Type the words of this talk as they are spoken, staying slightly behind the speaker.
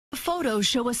Photos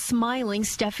show a smiling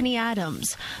Stephanie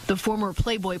Adams, the former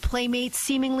Playboy playmate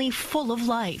seemingly full of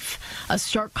life, a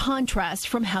stark contrast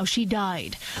from how she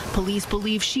died. Police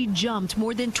believe she jumped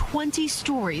more than 20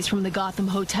 stories from the Gotham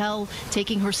hotel,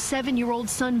 taking her 7-year-old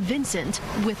son Vincent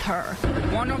with her.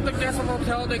 One of the guests of the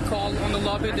hotel, they called on the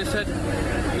lobby, they said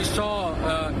we saw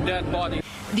a dead body.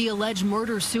 The alleged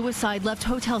murder-suicide left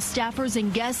hotel staffers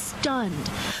and guests stunned.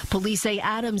 Police say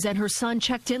Adams and her son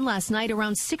checked in last night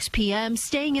around 6 p.m.,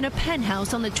 staying in a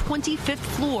penthouse on the 25th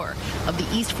floor of the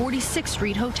East 46th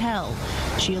Street Hotel.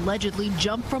 She allegedly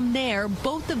jumped from there,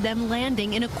 both of them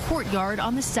landing in a courtyard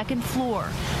on the second floor.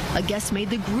 A guest made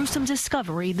the gruesome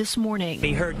discovery this morning.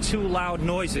 He heard 2 loud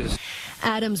noises.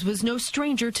 Adams was no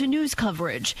stranger to news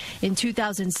coverage. In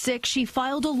 2006, she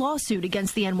filed a lawsuit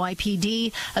against the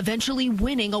NYPD, eventually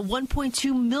winning a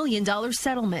 $1.2 million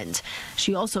settlement.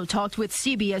 She also talked with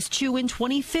CBS 2 in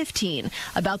 2015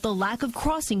 about the lack of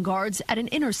crossing guards at an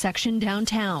intersection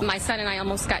downtown. My son and I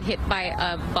almost got hit by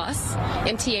a bus,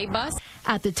 MTA bus.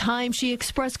 At the time, she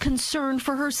expressed concern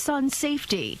for her son's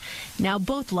safety. Now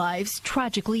both lives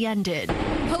tragically ended.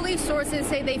 Police sources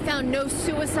say they found no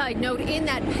suicide note in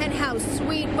that penthouse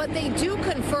suite, but they do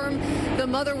confirm the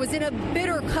mother was in a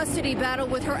bitter custody battle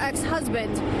with her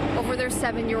ex-husband over their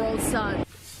 7-year-old son.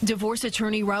 Divorce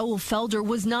attorney Raul Felder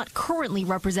was not currently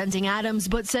representing Adams,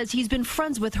 but says he's been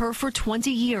friends with her for 20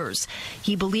 years.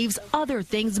 He believes other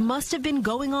things must have been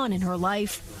going on in her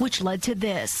life, which led to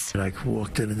this. I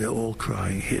walked in and they're all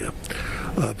crying here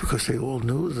because they all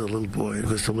knew the little boy.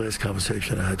 Because the last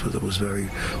conversation I had with her was very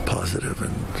positive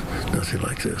and nothing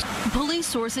like this. Police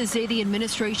sources say the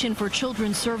Administration for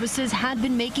Children's Services had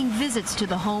been making visits to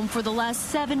the home for the last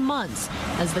 7 months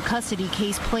as the custody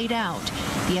case played out.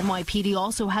 The NYPD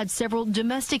also had several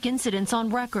domestic incidents on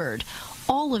record.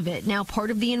 All of it now part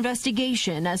of the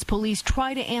investigation as police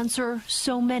try to answer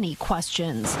so many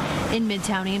questions. In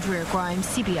Midtown, Andrea Grimes,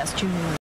 CBS 2 News.